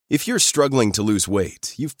If you're struggling to lose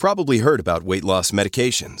weight, you've probably heard about weight loss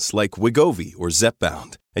medications like Wegovy or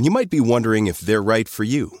Zepbound, and you might be wondering if they're right for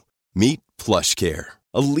you. Meet PlushCare,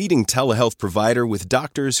 a leading telehealth provider with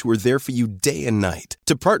doctors who are there for you day and night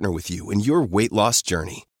to partner with you in your weight loss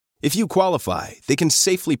journey. If you qualify, they can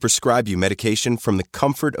safely prescribe you medication from the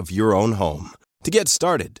comfort of your own home. To get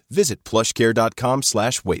started, visit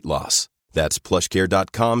plushcare.com/weightloss. That's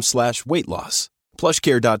plushcare.com/weightloss.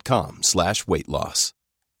 plushcare.com/weightloss.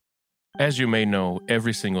 As you may know,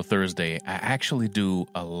 every single Thursday, I actually do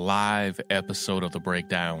a live episode of The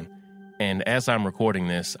Breakdown. And as I'm recording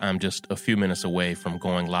this, I'm just a few minutes away from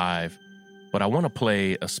going live. But I want to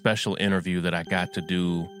play a special interview that I got to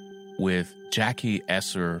do with Jacquie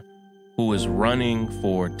Esser, who is running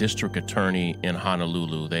for district attorney in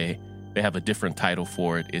Honolulu. They have a different title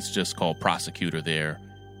for it. It's just called prosecutor there.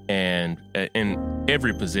 And in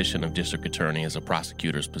every position of district attorney is a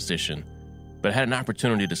prosecutor's position. But I had an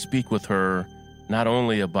opportunity to speak with her not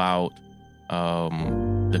only about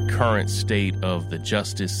the current state of the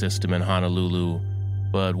justice system in Honolulu,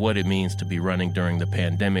 but what it means to be running during the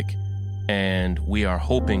pandemic. And we are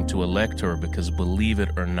hoping to elect her because, believe it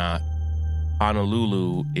or not,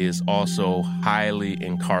 Honolulu is also highly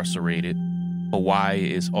incarcerated.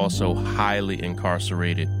 Hawaii is also highly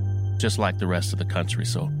incarcerated, just like the rest of the country.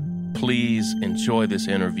 So please enjoy this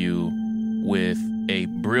interview with a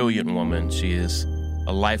brilliant woman. She is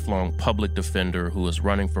a lifelong public defender who is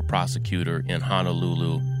running for prosecutor in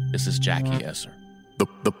Honolulu. This is Jacquie Esser. The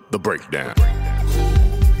breakdown.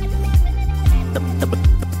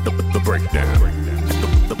 The breakdown.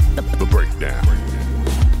 The breakdown.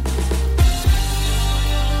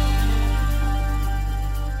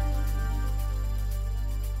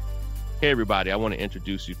 Hey, everybody. I want to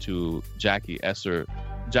introduce you to Jacquie Esser.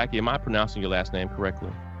 Jacquie, am I pronouncing your last name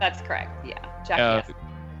correctly? That's correct, yeah. Jacquie Esser.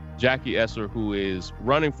 Jacquie Esser, who is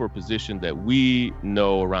running for a position that we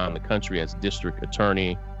know around the country as district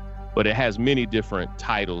attorney, but it has many different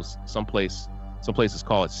titles. Some places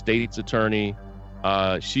call it state's attorney.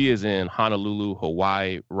 She is in Honolulu,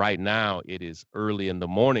 Hawaii. Right now, it is early in the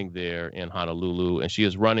morning there in Honolulu, and she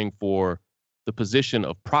is running for the position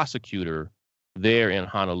of prosecutor there in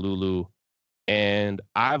Honolulu. And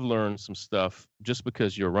I've learned some stuff just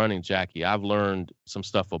because you're running, Jacquie. I've learned some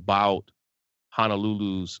stuff about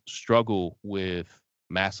Honolulu's struggle with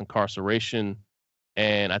mass incarceration.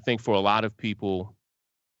 And I think for a lot of people,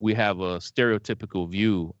 we have a stereotypical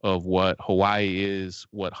view of what Hawaii is,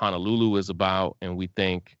 what Honolulu is about, and we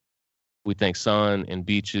think sun and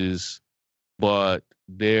beaches, but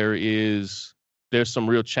there's some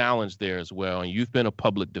real challenge there as well. And you've been a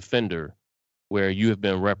public defender where you have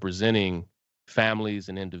been representing families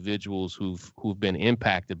and individuals who've been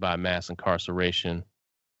impacted by mass incarceration.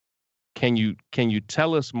 Can you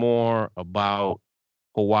tell us more about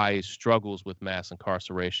Hawaii's struggles with mass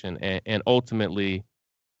incarceration and ultimately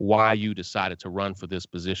why you decided to run for this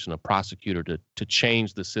position of prosecutor to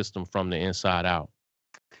change the system from the inside out?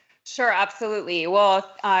 Sure, absolutely. Well,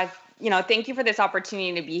 thank you for this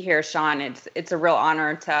opportunity to be here, Sean. It's a real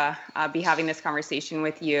honor to be having this conversation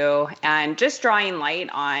with you and just drawing light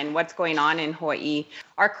on what's going on in Hawaii.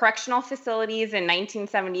 Our correctional facilities in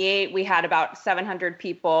 1978, we had about 700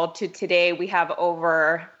 people. To today, we have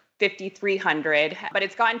over 5,300. But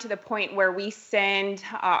it's gotten to the point where we send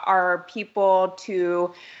our people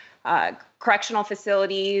to correctional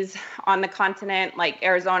facilities on the continent like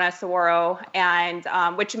Arizona, Saguaro, and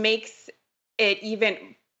which makes it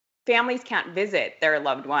even families can't visit their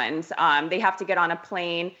loved ones. They have to get on a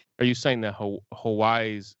plane. Are you saying that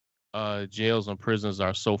Hawaii's jails and prisons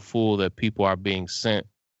are so full that people are being sent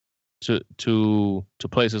to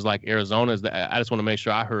places like Arizona? I just want to make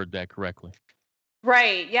sure I heard that correctly.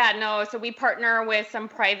 Right. Yeah, no. So we partner with some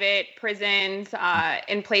private prisons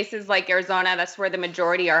in places like Arizona. That's where the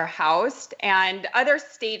majority are housed. And other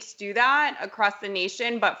states do that across the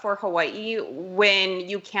nation. But for Hawaii, when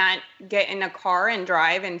you can't get in a car and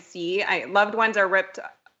drive and see, loved ones are ripped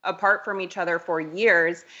apart from each other for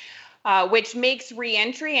years, which makes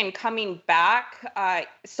reentry and coming back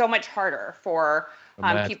so much harder for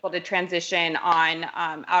people to transition on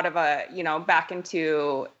out of back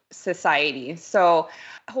into society. So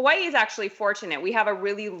Hawaii is actually fortunate. We have a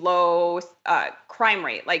really low crime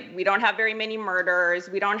rate. Like, we don't have very many murders.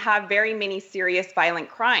 We don't have very many serious violent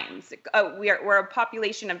crimes. We're a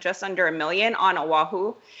population of just under 1 million on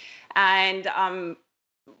Oahu. And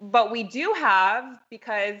but we do have,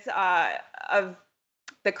 because of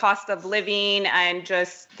the cost of living and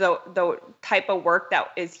just the type of work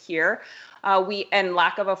that is here, and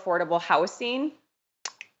lack of affordable housing,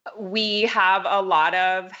 We have a lot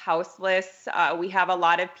of houseless. We have a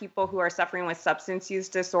lot of people who are suffering with substance use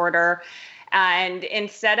disorder. And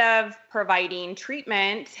instead of providing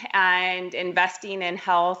treatment and investing in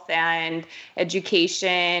health and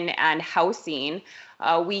education and housing,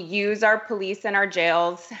 we use our police and our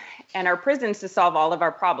jails and our prisons to solve all of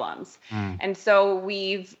our problems. And so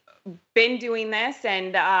we've been doing this,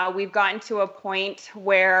 and we've gotten to a point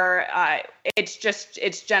where it's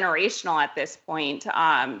generational at this point,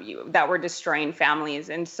 that we're destroying families.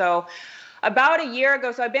 And so about a year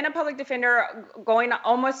ago, so I've been a public defender going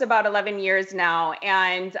almost about 11 years now,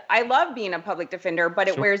 and I love being a public defender, but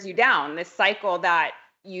it wears you down, this cycle that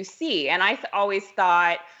you see. And I always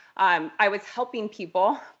thought I was helping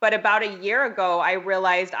people, but about a year ago, I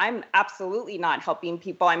realized I'm absolutely not helping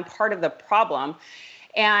people. I'm part of the problem.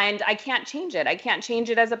 And I can't change it. I can't change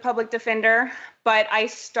it as a public defender, but I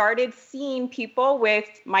started seeing people with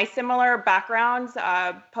my similar backgrounds,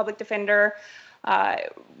 public defender,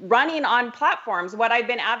 running on platforms. What I've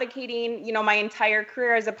been advocating, my entire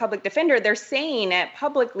career as a public defender, they're saying it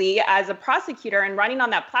publicly as a prosecutor and running on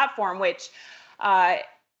that platform, which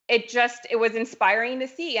it was inspiring to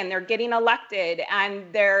see. And they're getting elected and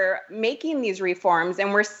they're making these reforms,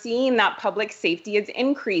 and we're seeing that public safety is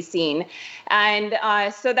increasing. And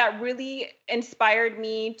so that really inspired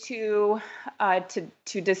me to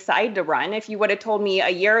decide to run. If you would have told me a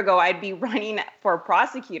year ago I'd be running for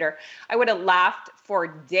prosecutor, I would have laughed for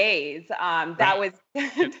days. That was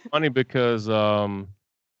It's funny because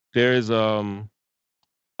there's a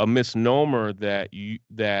misnomer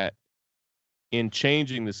that in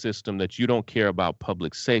changing the system that you don't care about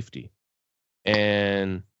public safety.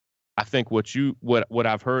 And I think what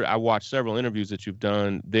I've heard, I watched several interviews that you've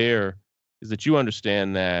done there, is that you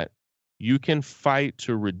understand that you can fight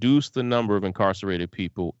to reduce the number of incarcerated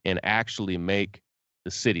people and actually make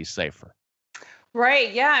the city safer.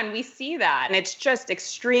 Right. Yeah. And we see that. And it's just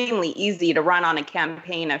extremely easy to run on a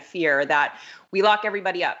campaign of fear that we lock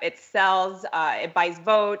everybody up. It sells, it buys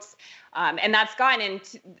votes. And that's gotten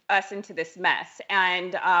us into this mess.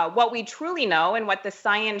 And what we truly know and what the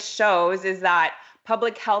science shows is that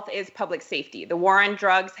public health is public safety. The war on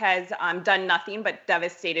drugs has done nothing but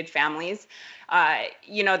devastated families.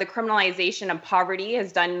 The criminalization of poverty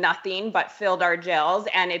has done nothing but filled our jails,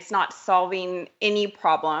 and it's not solving any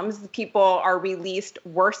problems. People are released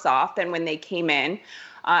worse off than when they came in.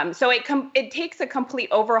 So it takes a complete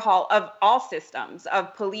overhaul of all systems,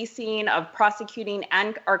 of policing, of prosecuting,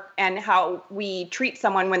 and how we treat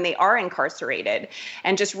someone when they are incarcerated,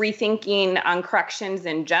 and just rethinking on corrections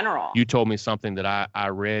in general. You told me something that I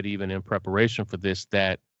read even in preparation for this,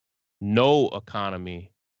 that no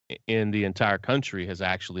economy in the entire country has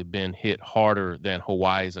actually been hit harder than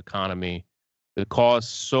Hawaii's economy, because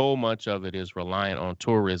so much of it is reliant on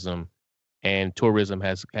tourism, and tourism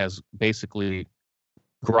has basically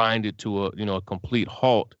grinded to a complete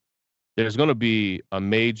halt. There's going to be a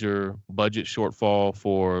major budget shortfall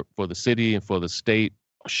for the city and for the state.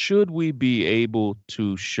 Should we be able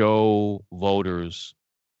to show voters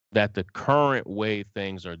that the current way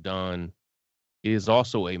things are done is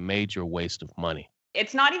also a major waste of money?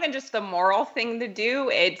 It's not even just the moral thing to do,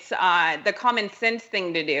 it's the common sense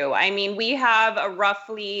thing to do. I mean, we have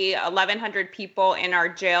roughly 1,100 people in our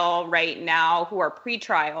jail right now who are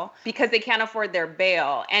pretrial because they can't afford their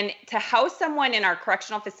bail. And to house someone in our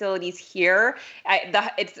correctional facilities here,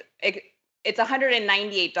 it's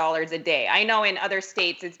 $198 a day. I know in other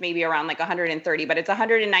states it's maybe around like $130, but it's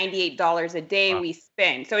 $198 a day we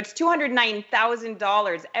spend. So it's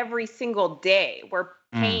 $209,000 every single day we're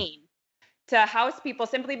paying to house people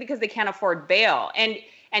simply because they can't afford bail. And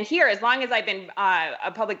here, as long as I've been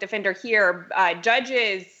a public defender here,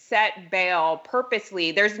 judges set bail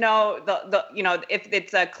purposely. There's no if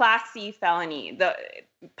it's a Class C felony, the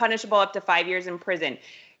punishable up to 5 years in prison,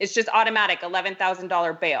 it's just automatic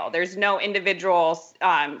 $11,000 bail. There's no individual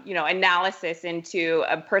analysis into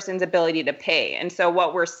a person's ability to pay. And so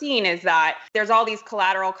what we're seeing is that there's all these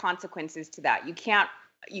collateral consequences to that. You can't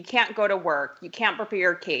go to work. You can't prepare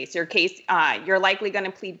your case. You're likely going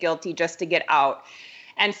to plead guilty just to get out.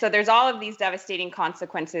 And so there's all of these devastating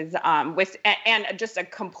consequences and just a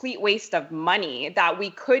complete waste of money that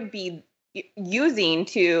we could be using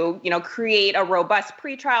to, create a robust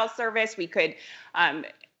pretrial service. We could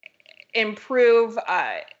improve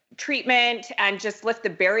treatment and just lift the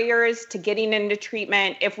barriers to getting into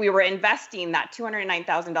treatment if we were investing that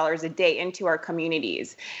 $209,000 a day into our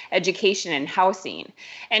communities, education and housing.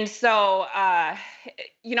 And so,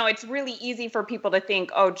 it's really easy for people to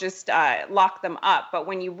think, just lock them up. But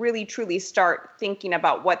when you really truly start thinking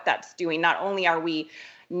about what that's doing, not only are we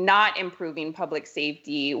not improving public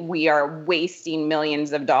safety, we are wasting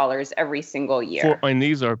millions of dollars every single year. And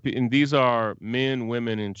these are men,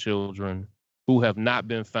 women, and children who have not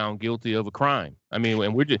been found guilty of a crime. I mean,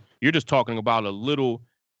 and you're just talking about a little.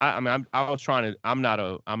 I'm not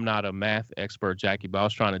a math expert, Jackie, but I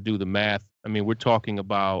was trying to do the math. I mean, we're talking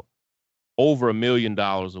about over $1 million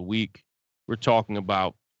a week. We're talking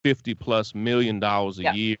about $50+ million a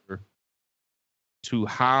year to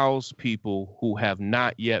house people who have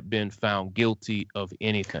not yet been found guilty of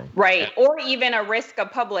anything. Right. Or even a risk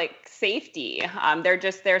of public safety. They're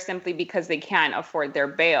just there simply because they can't afford their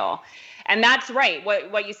bail. And that's right.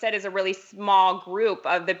 What you said is a really small group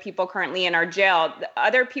of the people currently in our jail. The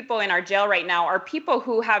other people in our jail right now are people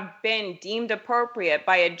who have been deemed appropriate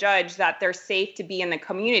by a judge that they're safe to be in the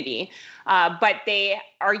community, but they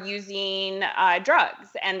are using drugs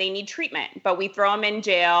and they need treatment. But we throw them in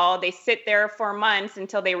jail. They sit there for months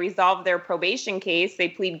until they resolve their probation case. They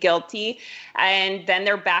plead guilty, and then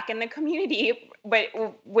they're back in the community, but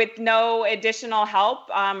with no additional help,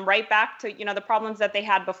 right back to, the problems that they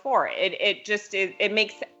had before. It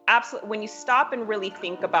makes absolute, when you stop and really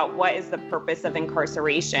think about what is the purpose of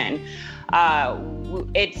incarceration,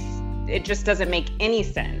 it just doesn't make any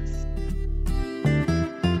sense.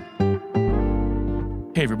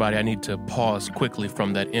 Hey, everybody, I need to pause quickly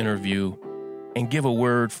from that interview and give a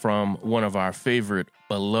word from one of our favorite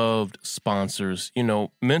beloved sponsors.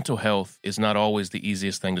 Mental health is not always the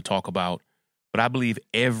easiest thing to talk about, but I believe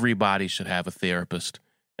everybody should have a therapist.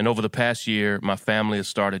 And over the past year, my family has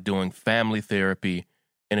started doing family therapy,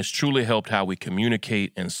 and it's truly helped how we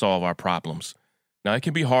communicate and solve our problems. Now, it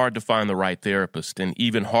can be hard to find the right therapist and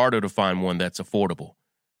even harder to find one that's affordable.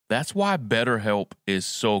 That's why BetterHelp is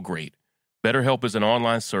so great. BetterHelp is an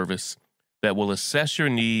online service that will assess your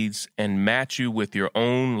needs and match you with your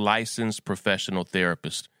own licensed professional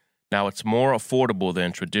therapist. Now, it's more affordable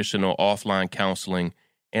than traditional offline counseling,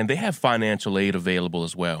 and they have financial aid available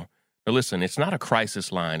as well. Now, listen, it's not a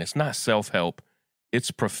crisis line. It's not self-help. It's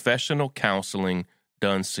professional counseling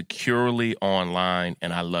done securely online,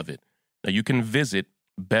 and I love it. Now, you can visit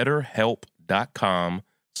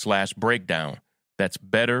betterhelp.com/breakdown. That's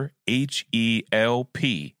better,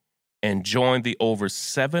 HELP, and join the over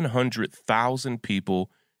 700,000 people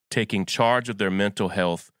taking charge of their mental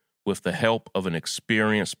health with the help of an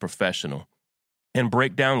experienced professional. And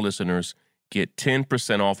Breakdown listeners get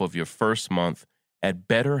 10% off of your first month at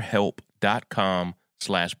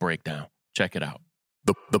betterhelp.com/breakdown. Check it out.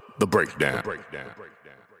 The breakdown.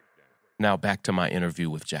 Now back to my interview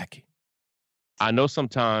with Jacquie. I know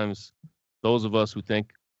sometimes those of us who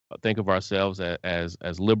think of ourselves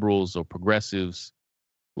as liberals or progressives,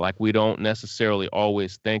 like we don't necessarily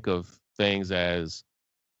always think of things as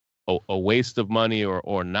a waste of money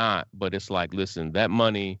or not, but it's like, listen, that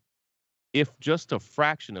money, if just a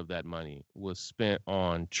fraction of that money was spent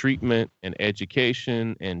on treatment and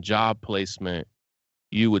education and job placement,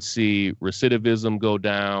 you would see recidivism go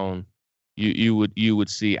down. You would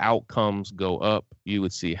see outcomes go up. You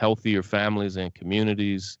would see healthier families and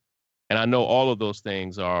communities. And I know all of those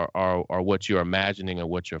things are what you're imagining or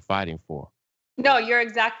what you're fighting for. No, you're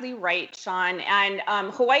exactly right, Sean. And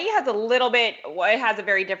Hawaii has a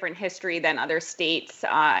very different history than other states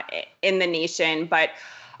in the nation. But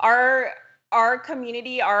our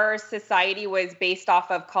community, our society was based off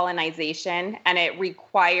of colonization, and it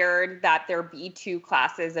required that there be two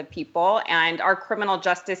classes of people. And our criminal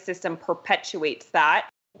justice system perpetuates that.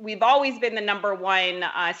 We've always been the number one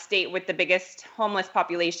state with the biggest homeless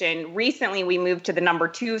population. Recently, we moved to the number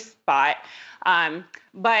 2 spot.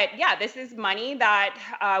 But yeah, this is money that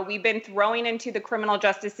we've been throwing into the criminal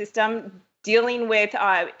justice system, dealing with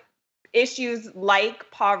issues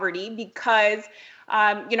like poverty, because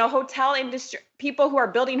hotel industry, people who are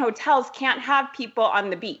building hotels can't have people on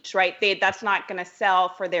the beach, right? That's not going to sell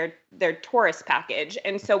for their tourist package.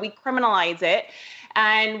 And so we criminalize it,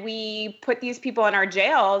 and we put these people in our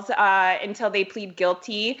jails until they plead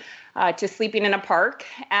guilty to sleeping in a park,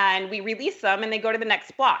 and we release them and they go to the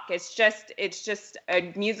next block. It's just a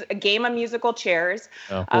game of musical chairs.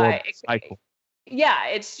 Cycle. Yeah,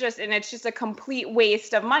 it's just a complete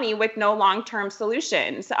waste of money with no long-term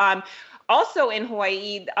solutions. Also in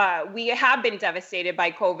Hawaii, we have been devastated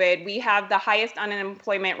by COVID. We have the highest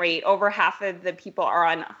unemployment rate. Over half of the people are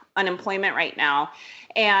on unemployment right now.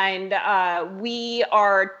 And we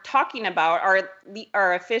are talking about,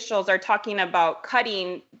 our officials are talking about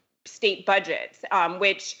cutting state budgets,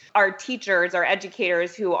 which our teachers, our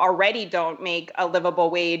educators who already don't make a livable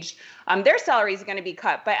wage, their salary is going to be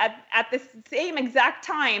cut. But at the same exact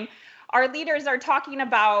time, our leaders are talking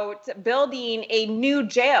about building a new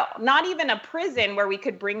jail, not even a prison where we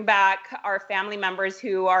could bring back our family members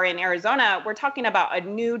who are in Arizona. We're talking about a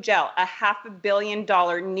new jail, a $500 million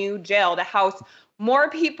new jail to house more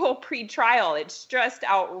people pre-trial. It's just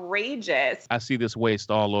outrageous. I see this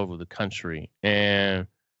waste all over the country. And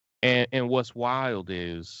what's wild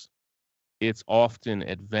is it's often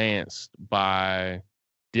advanced by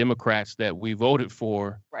Democrats that we voted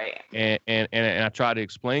for. Right. And I try to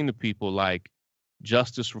explain to people, like,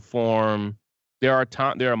 justice reform, there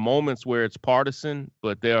are moments where it's partisan,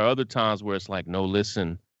 but there are other times where it's like, no,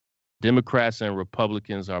 listen, Democrats and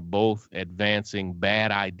Republicans are both advancing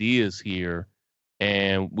bad ideas here,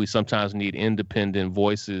 and we sometimes need independent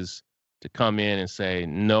voices to come in and say,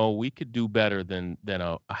 no, we could do better than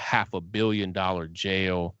a $500 million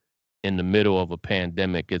jail in the middle of a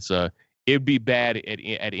pandemic. It'd be bad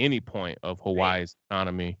at any point of Hawaii's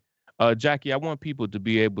economy. Jacquie, I want people to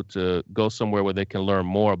be able to go somewhere where they can learn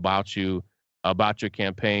more about you, about your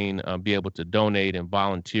campaign, be able to donate and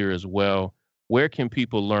volunteer as well. Where can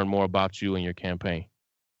people learn more about you and your campaign?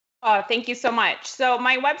 Thank you so much. So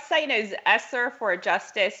my website is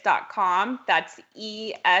esserforjustice.com. That's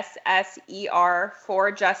ESSER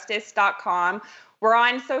forjustice.com. We're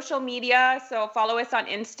on social media, so follow us on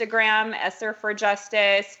Instagram, Esser for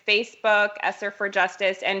Justice, Facebook, Esser for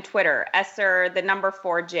Justice, and Twitter, Esser, the number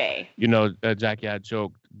 4J. You know, Jacquie, I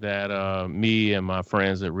joked that me and my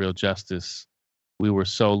friends at Real Justice, we were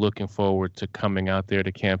so looking forward to coming out there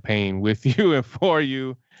to campaign with you and for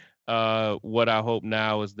you. What I hope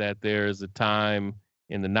now is that there is a time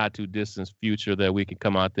in the not too distant future that we can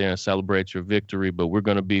come out there and celebrate your victory, but we're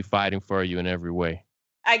going to be fighting for you in every way.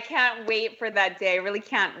 I can't wait for that day. I really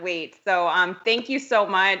can't wait. So thank you so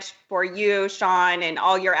much for you, Sean, and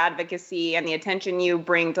all your advocacy and the attention you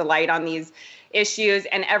bring to light on these issues,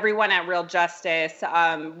 and everyone at Real Justice.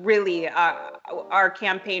 Really, our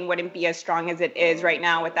campaign wouldn't be as strong as it is right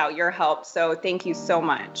now without your help. So thank you so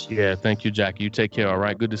much. Yeah, thank you, Jacquie. You take care, all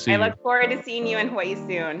right? Good to see you. I look forward to seing you in Hawaii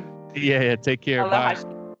soon. Yeah, take care. Aloha. Bye.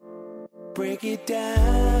 Break it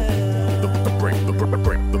down. The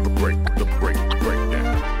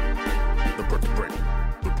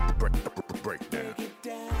breakdown.